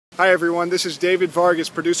Hi everyone, this is David Vargas,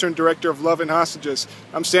 producer and director of Love and Hostages.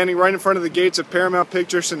 I'm standing right in front of the gates of Paramount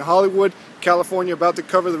Pictures in Hollywood, California, about to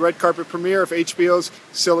cover the red carpet premiere of HBO's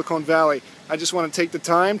Silicon Valley. I just want to take the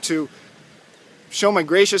time to show my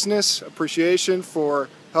graciousness, appreciation for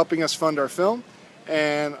helping us fund our film,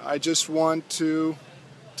 and I just want to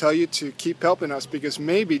tell you to keep helping us, because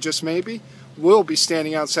maybe, just maybe, we'll be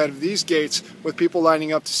standing outside of these gates with people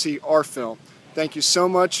lining up to see our film. Thank you so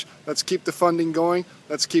much. Let's keep the funding going.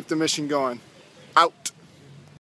 Let's keep the mission going. Out.